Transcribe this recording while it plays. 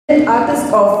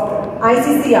Artist of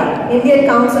ICCR, Indian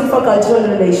Council for Cultural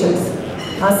Relations.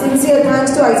 Our sincere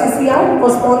thanks to ICCR for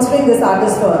sponsoring this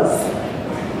artist for us.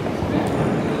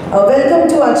 Welcome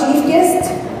to our chief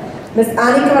guest, Ms.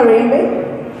 Annika Rembe,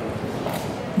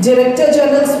 Director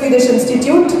General, Swedish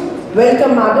Institute.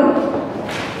 Welcome, madam.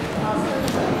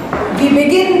 We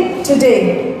begin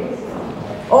today.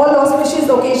 All auspicious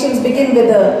occasions begin with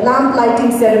a lamp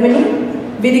lighting ceremony.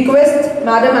 We request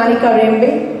Madam Annika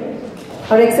Rembe,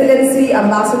 Her Excellency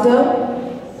Ambassador,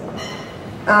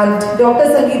 and Dr.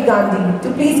 Sangeet Gandhi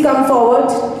to please come forward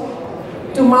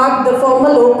to mark the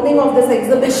formal opening of this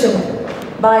exhibition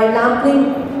by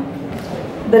lamping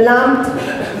the lamp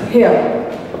here.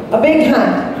 A big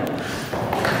hand.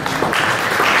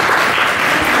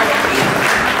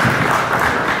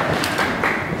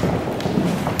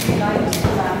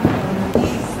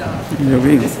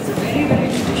 This is a very, very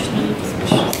traditional,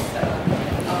 auspicious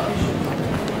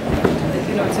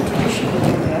you know, it's a traditional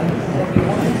thing here that we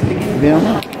wanted to begin with. Yeah. So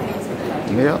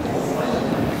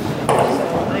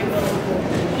I will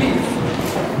please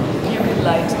give it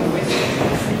light and wisdom.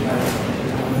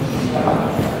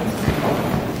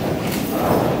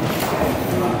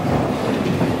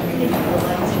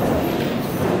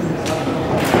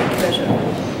 Pleasure.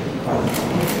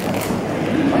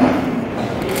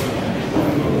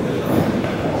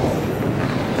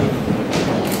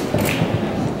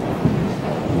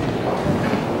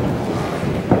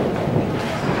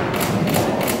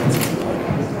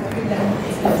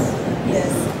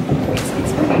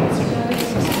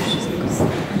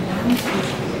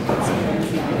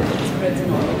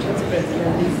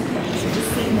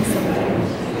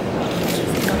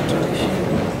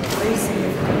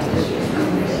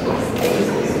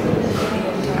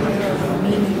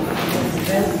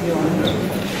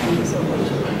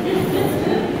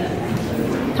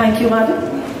 Thank you,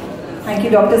 madam. Thank you,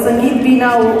 Dr. Sangeet. We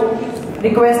now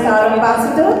request our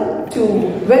ambassador to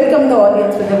welcome the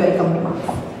audience with a welcome remarks.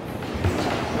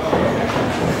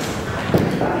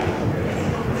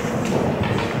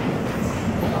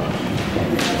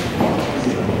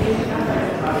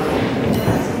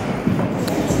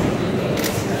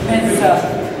 Ms.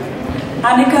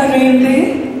 Annika Rembe,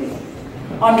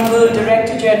 Honorable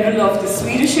Director General of the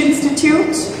Swedish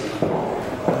Institute,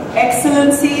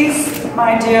 Excellencies,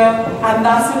 my dear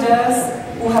ambassadors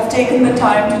who have taken the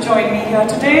time to join me here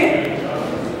today,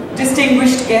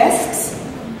 distinguished guests,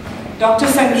 Dr.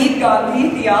 Sangeet Gandhi,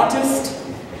 the artist,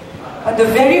 the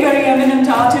very, very eminent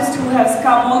artist who has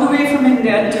come all the way from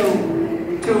India to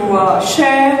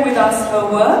share with us her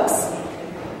works,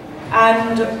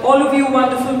 and all of you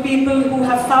wonderful people who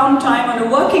have found time on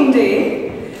a working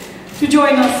day to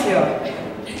join us here.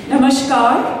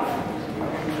 Namaskar,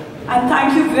 and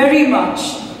thank you very much.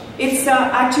 It's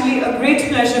actually a great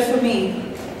pleasure for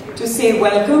me to say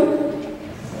welcome,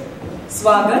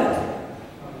 Swagat,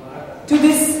 to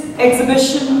this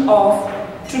exhibition of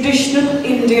traditional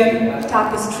Indian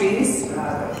tapestries.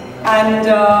 And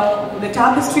the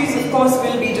tapestries, of course,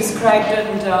 will be described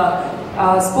and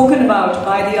spoken about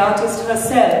by the artist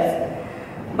herself.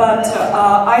 But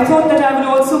I thought that I would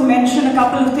also mention a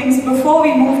couple of things before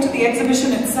we move to the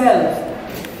exhibition itself.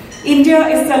 India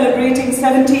is celebrating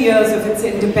 70 years of its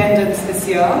independence this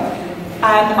year,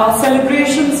 and our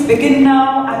celebrations begin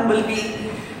now and will be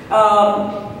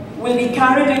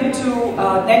carried into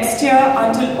next year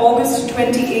until August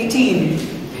 2018.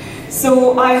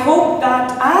 So I hope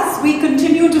that as we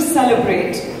continue to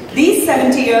celebrate these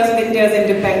 70 years of India's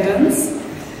independence,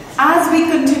 as we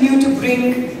continue to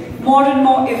bring more and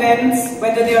more events,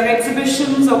 whether they are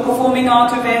exhibitions or performing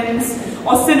art events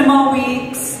or cinema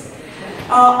weeks,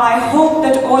 I hope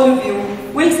that all of you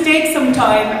will take some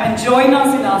time and join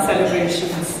us in our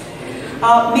celebrations.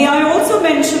 May I also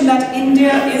mention that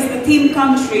India is the theme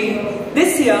country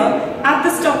this year at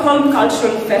the Stockholm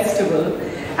Cultural Festival,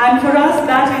 and for us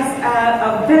that is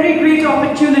a very great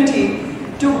opportunity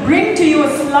to bring to you a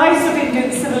slice of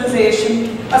Indian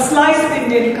civilization, a slice of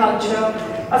Indian culture,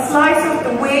 a slice of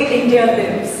the way India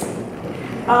lives.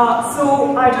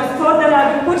 So I just thought that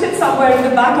I would put it somewhere in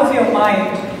the back of your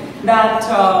mind that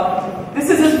this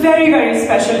is a very, very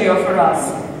special year for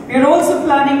us. We are also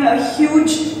planning a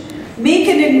huge Make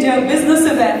in India business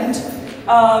event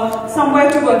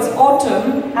somewhere towards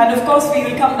autumn, and of course we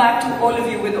will come back to all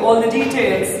of you with all the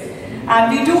details.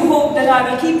 And we do hope that I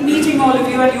will keep meeting all of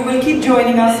you and you will keep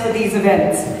joining us for these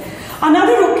events.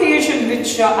 Another occasion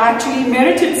which actually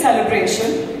merited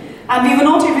celebration, and we were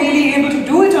not really able to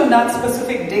do it on that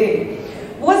specific day,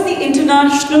 was the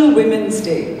International Women's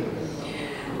Day.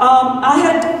 I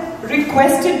had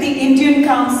requested the Indian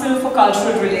Council for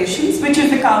Cultural Relations, which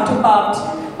is the counterpart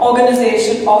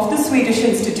organization of the Swedish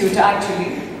Institute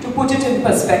actually, to put it in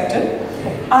perspective.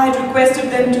 I had requested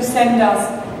them to send us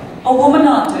a woman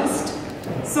artist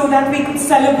so that we could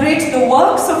celebrate the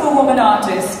works of a woman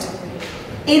artist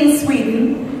in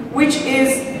Sweden, which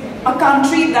is a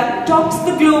country that tops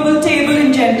the global table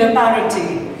in gender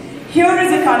parity. Here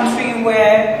is a country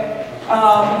where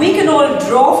we can all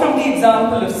draw from the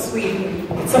example of Sweden.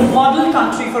 It's a model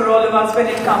country for all of us when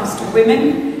it comes to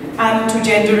women and to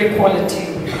gender equality.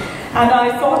 And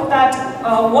I thought that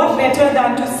what better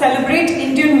than to celebrate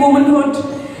Indian womanhood,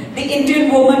 the Indian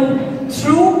woman,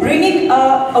 through bringing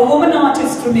a woman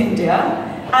artist from India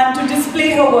and to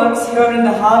display her works here in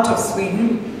the heart of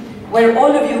Sweden, where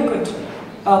all of you could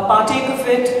partake of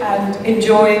it and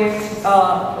enjoy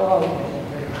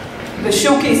the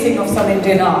showcasing of some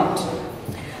Indian art.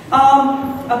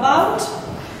 About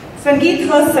Sangeet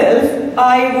herself,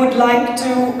 I would like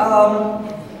to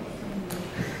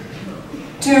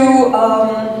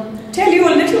tell you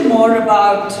a little more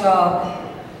about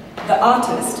the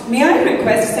artist. May I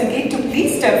request Sangeet to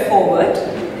please step forward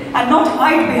and not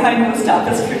hide behind those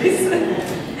tapestries.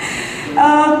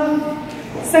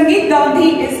 Sangeet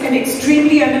Gandhi is an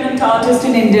extremely eminent artist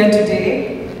in India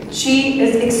today. She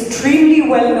is extremely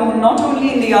well known not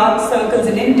only in the art circles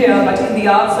in India but in the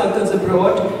art circles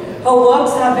abroad. Her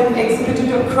works have been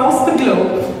exhibited across the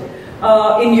globe,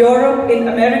 in Europe, in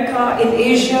America, in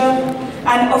Asia,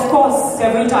 and of course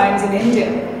several times in India.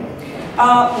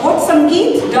 What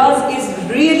Sangeet does is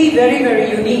really very, very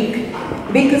unique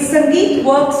because Sangeet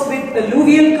works with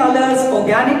alluvial colors,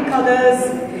 organic colors,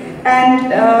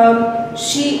 and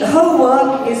her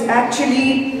work is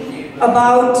actually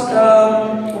about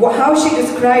how she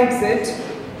describes it,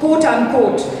 quote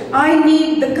unquote, I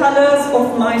need the colors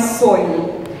of my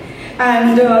soil.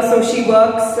 And so she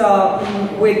works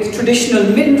with traditional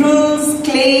minerals,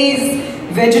 clays,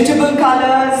 vegetable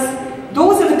colors.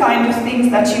 Those are the kind of things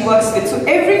that she works with. So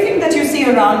everything that you see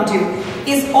around you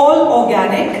is all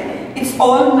organic, it's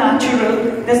all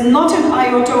natural. There's not an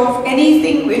iota of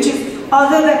anything which is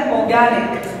other than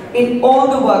organic in all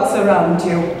the works around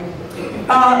you.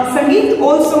 Sangeet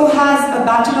also has a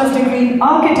bachelor's degree in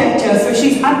architecture, so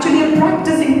she's actually a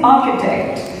practicing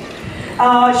architect.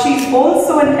 She's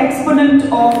also an exponent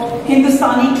of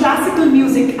Hindustani classical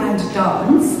music and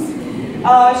dance.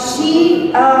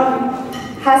 She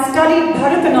has studied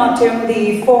Bharatanatyam,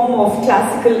 the form of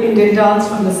classical Indian dance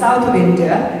from the south of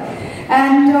India,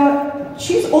 and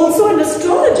she's also an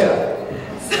astrologer.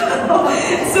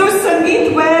 So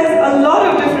Sangeet wears a lot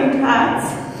of different hats.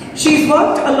 She's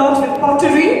worked a lot with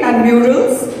pottery and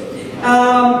murals.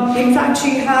 In fact,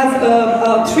 she has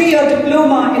a 3-year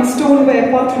diploma in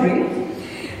stoneware pottery.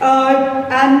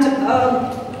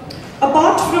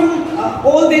 Apart from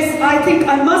all this, I think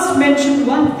I must mention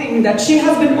one thing, that she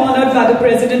has been honored by the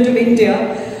President of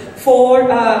India for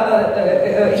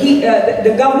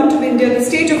the government of India, the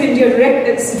state of India,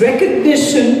 its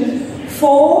recognition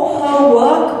for her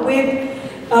work with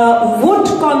wood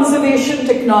conservation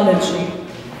technology,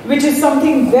 which is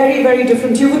something very, very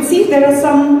different. You would see there are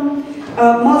some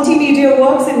multimedia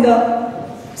works in the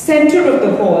center of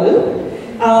the hall,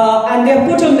 and they are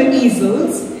put on the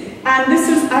easels, and this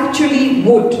is actually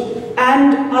wood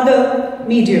and other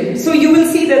mediums. So you will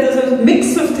see that there's a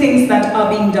mix of things that are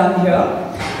being done here.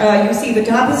 You see the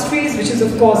tapestries, which is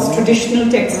of course traditional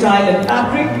textile and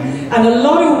fabric, and a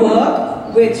lot of work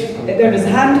which there is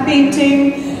hand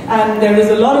painting, and there is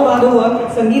a lot of other work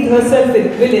that Sangeet herself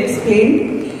will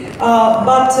explain.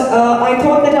 But I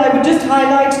thought that I would just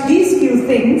highlight these few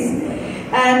things,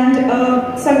 and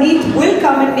Sangeet will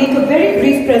come and make a very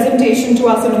brief presentation to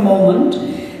us in a moment.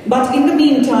 But in the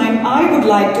meantime, I would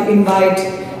like to invite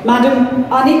Madam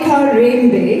Annika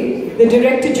Rembe, the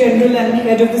Director General and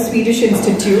Head of the Swedish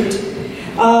Institute,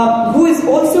 who is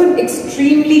also an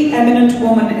extremely eminent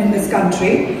woman in this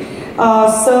country,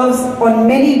 serves on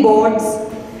many boards.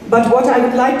 But what I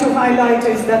would like to highlight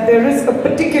is that there is a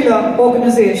particular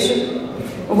organization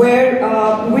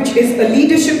which is a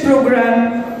leadership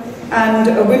program and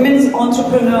a women's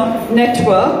entrepreneur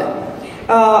network.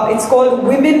 It's called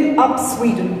Women Up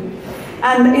Sweden.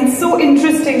 And it's so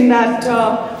interesting that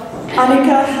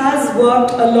Annika has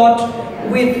worked a lot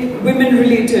with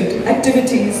women-related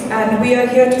activities, and we are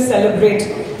here to celebrate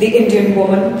the Indian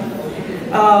woman.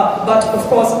 But of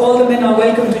course, all the men are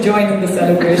welcome to join in the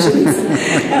celebrations.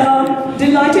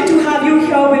 Delighted to have you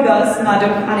here with us,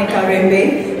 Madam Annika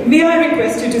Rembe. May I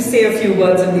request you to say a few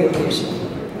words on the occasion?